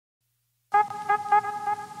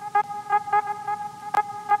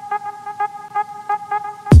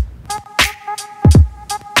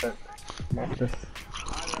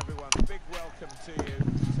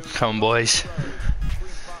Come on, boys.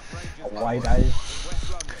 Away days.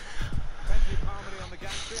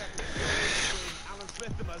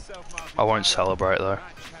 I won't celebrate though.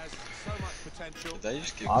 Did they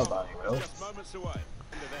just give I bet he will.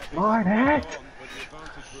 Right,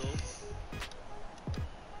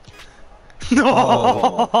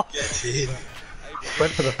 No! get in?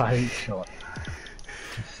 went for the fake shot.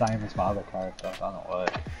 Same as my other character, that not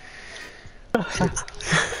work.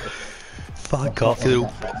 Fuck off, you.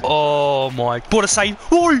 Oh my. What a save!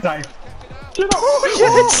 Oh! Save. Oh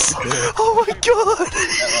yes! Oh my god!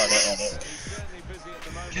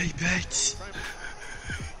 Okay, Bates.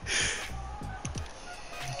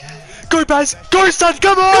 Go, Baz! Go, son!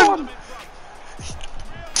 Come on!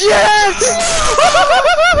 Yes!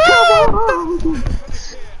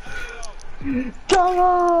 Come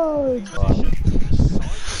on!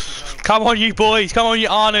 Come on, you boys! Come on, you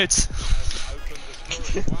Arnotts!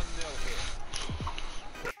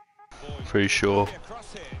 Pretty sure.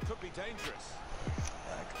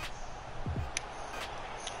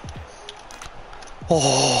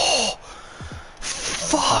 Oh!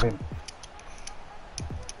 Fuck!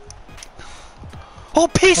 Oh,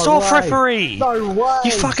 piss No off, way. referee! No way!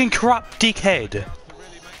 You fucking corrupt dickhead!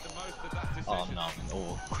 Oh no,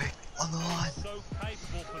 oh, quick, on the line.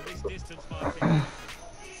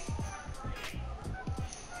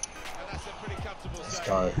 Let's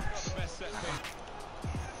go.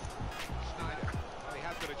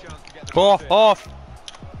 Off, off!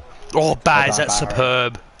 Oh, Baz, that's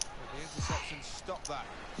superb.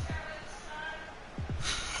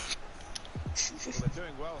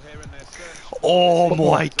 Oh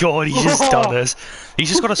my god, he just done us. He's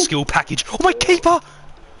just got a skill package. Oh my keeper!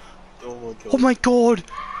 Oh my god!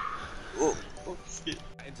 Oh,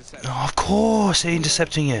 of course, they're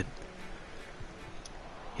intercepting it.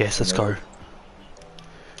 Yes, let's go.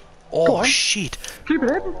 Oh shit! Keep it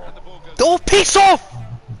in! Oh, piss off!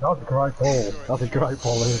 That was a great ball. That was a great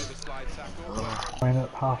ball. Went at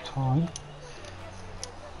half time.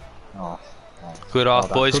 Oh, Good off,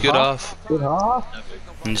 well boys, good half. off. Good half.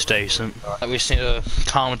 It's decent. We just need to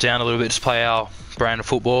calm it down a little bit, just play our brand of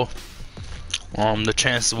football. The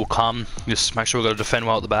chances will come. Just make sure we've got to defend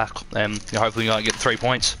well at the back, and hopefully we get 3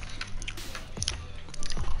 points.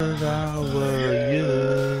 If I were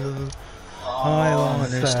you, I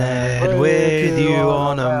wanna stand with you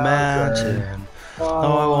on a mountain.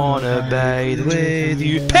 I wanna bathe with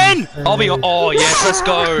you. Pen! I'll be. Oh yes, let's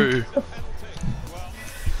go.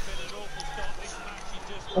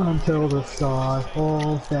 Until the sky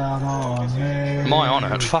falls down on me. Am I on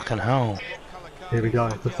it? Fucking hell. Here we go.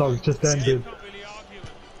 The song's just ended.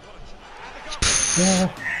 Yeah.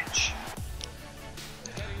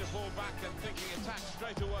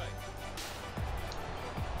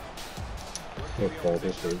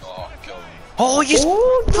 Oh, you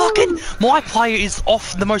fucking. My player is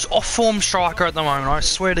off, the most off form striker at the moment, I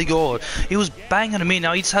swear to God. He was banging him in,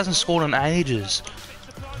 now he just hasn't scored in ages.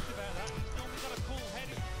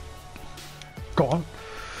 Go on.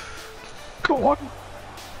 Go on.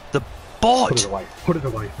 The bot! Put it away. Put it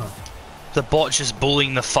away, son. The bot's just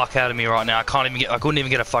bullying the fuck out of me right now. I couldn't even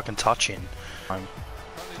get a fucking touch in.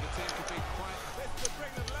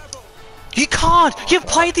 You can't! You've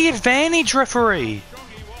played the advantage, referee!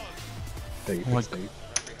 Deep, Oh my deep.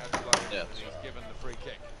 Yeah,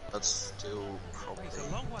 that's still probably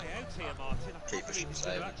keeper should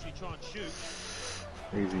save it.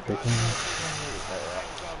 Easy picking.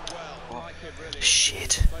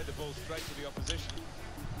 Shit.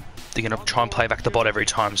 They're gonna try and play back the bot every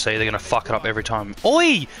time, see? They're gonna fuck it up every time.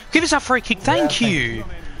 Oi! Give us that free kick, thank you!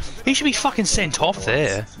 He should be fucking sent off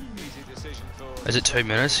there. Is it 2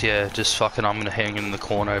 minutes? Yeah, just fucking, I'm gonna hang in the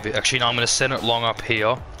corner a bit. Actually, no, I'm gonna send it long up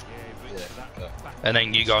here. And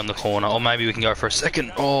then you go in the corner. Or maybe we can go for a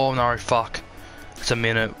second. Oh no, fuck. It's a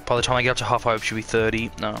minute. By the time I get up to halfway, it should be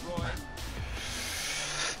 30. No.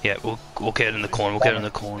 Yeah, we'll get it in the corner. We'll get it in the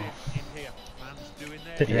corner.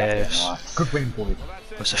 Yes. Good win, boys.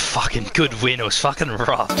 It was a fucking good win. It was fucking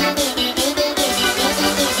rough.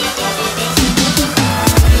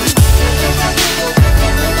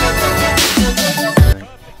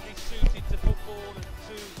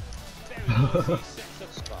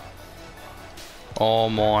 Oh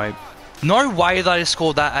my. No way they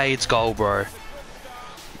scored that AIDS goal, bro.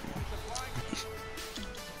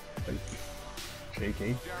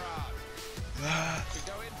 Cheeky.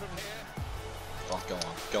 Oh, go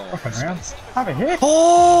on. Up and round. Have a hit.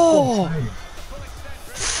 Oh!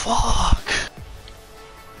 Fuck.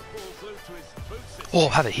 Oh,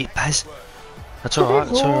 have a hit, Baz. That's alright,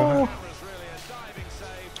 that's alright.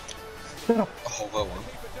 Oh, well one.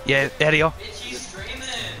 Yeah, out of here.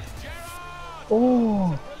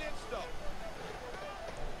 Oh.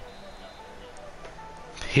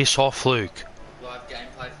 Piss off, Luke. Live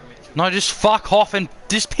gameplay from Mitchell. No, just fuck off and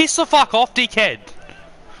just piss the fuck off, dickhead.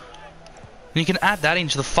 And you can add that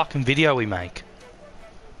into the fucking video we make.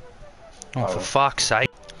 Oh, for fuck's sake.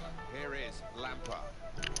 Here is Lampard.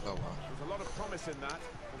 Oh wow. There's a lot of promise in that,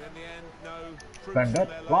 but in the end, no fruit Bend from it.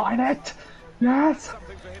 their Line labour. it. Yes.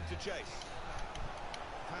 Something for him to chase.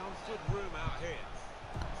 Found good room out here.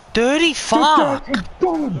 Dirty fuck. It's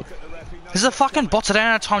done. Look at the ref, he knows This is a fucking bots that don't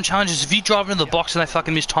have time challenges. If you drive into the box and they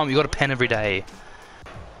fucking miss time, you got to pen every day.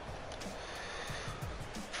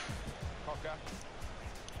 Cocker.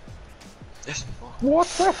 Yes. What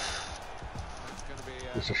the? That's gonna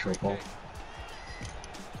be It's a short ball.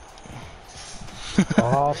 kick.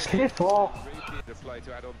 Oh, piss off. Repeat the play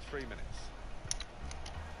to add on 3 minutes.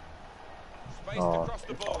 Spaced Oh. across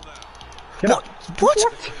the ball now. Get up. What?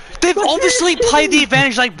 They've obviously played the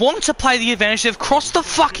advantage. They want to play the advantage. They've crossed the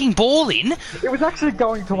fucking ball in. It was actually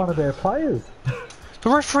going to one of their players. The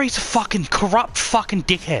referee's a fucking corrupt fucking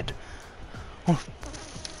dickhead. I'll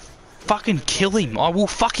fucking kill him. I will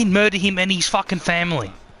fucking murder him and his fucking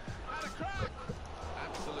family.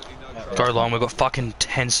 Absolutely no trouble. Go long, we've got fucking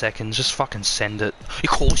 10 seconds. Just fucking send it. Of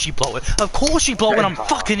course you blow it. Of course you blow it when I'm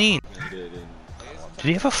fucking in. Did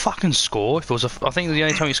he ever fucking score? If it was I think the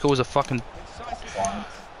only time he scored was a fucking...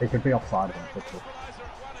 It could be offside in football.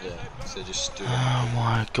 Yeah. So just do it. Oh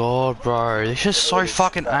my god, bro. This is so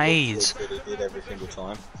fucking AIDS. He did every single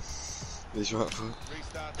time. He's right foot.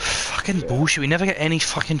 Fucking bullshit. We never get any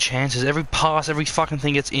fucking chances. Every pass, every fucking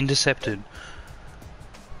thing gets intercepted.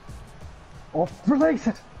 Oh, release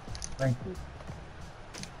it. Thank you.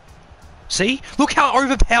 See? Look how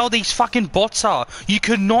overpowered these fucking bots are. You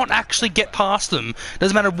could not actually get past them.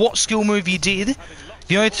 Doesn't matter what skill move you did.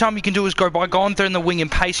 The only time you can do is go by going through in the wing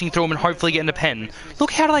and pacing through them and hopefully getting a pen.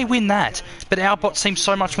 Look how do they win that? But our bot seems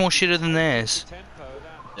so much more shitter than theirs.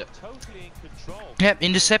 Yep. Yep,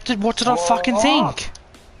 intercepted. What did I fucking think?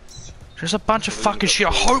 Just a bunch of fucking shit.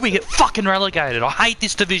 I hope we get fucking relegated. I hate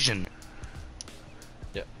this division.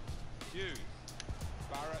 Yep. Hughes.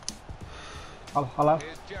 Barrett. Oh, hello.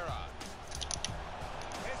 Here's Gerrard.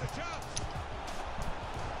 Here's a chance.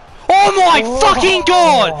 Oh my fucking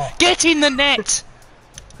god! Get in the net!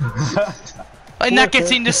 And that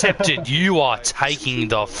gets intercepted. You are taking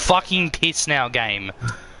the fucking piss now, game.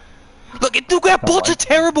 Look, our bots are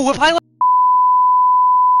terrible. We're playing like...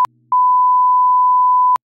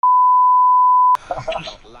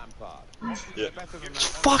 Lampard. Yeah. Better than It's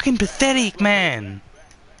that. fucking pathetic, man.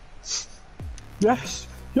 Yes.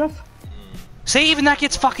 Yes. See, even that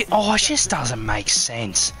gets fucking... Oh, it just doesn't make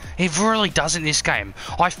sense. It really doesn't in this game.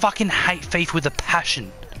 I fucking hate FIFA with a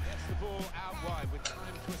passion. The ball out wide with time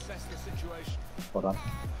to assess the situation. Well done.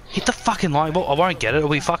 Hit the fucking line. Well, I won't get it. It'll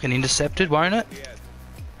be fucking intercepted, won't it? Yeah.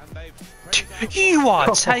 And they've You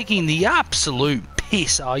are taking the absolute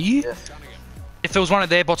piss, are you? Yeah. If it was one of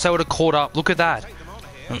their bots, they would have caught up. Look at that.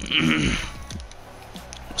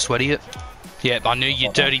 Sweaty it? Yeah, I knew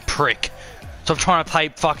you dirty prick. So I'm trying to play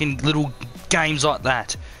fucking little games like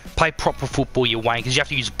that. Play proper football, you wankers. You have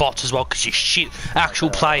to use bots as well because you're shit actual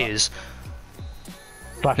players.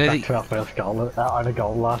 Flashback to our first goal, our own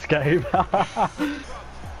goal last game.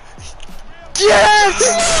 Yes!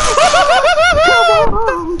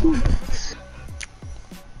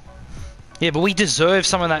 Yeah, but we deserve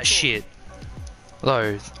some of that shit.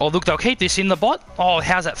 Though. Oh, look, they'll keep this in the bot. Oh,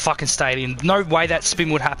 how's that fucking stadium? No way that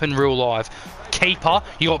spin would happen real live. Keeper,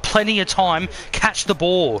 you got plenty of time. Catch the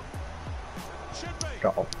ball.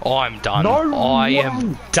 Goal. I'm done. No I way.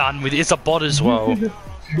 am done with it. It's a bot as well. This is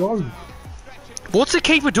a joke. What's the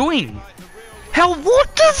keeper doing? Hell,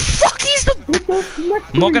 what the fuck is the...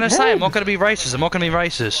 I'm not gonna say. I'm not gonna be racist. I'm not gonna be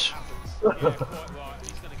racist.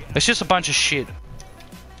 It's just a bunch of shit.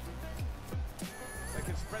 They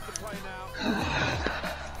can spread the play now.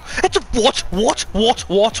 It's a what? What?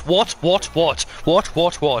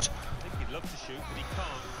 He'd love to shoot, but he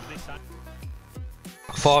can't.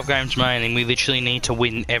 This 5 games remaining. We literally need to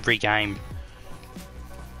win every game.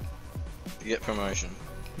 To get promotion.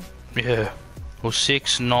 Yeah. Well,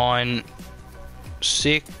 6, 9,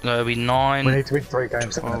 6. No, it'll be 9. We need to win 3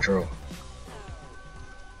 games in a draw.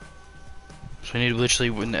 So we need to literally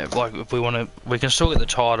win. Like, if we want to, we can still get the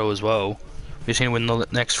title as well. We just need to win the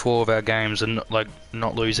next 4 of our games and like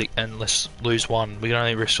not lose it, and let's lose 1. We can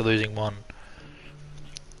only risk losing 1.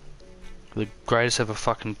 The greatest ever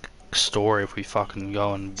fucking story if we fucking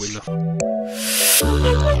go and win the.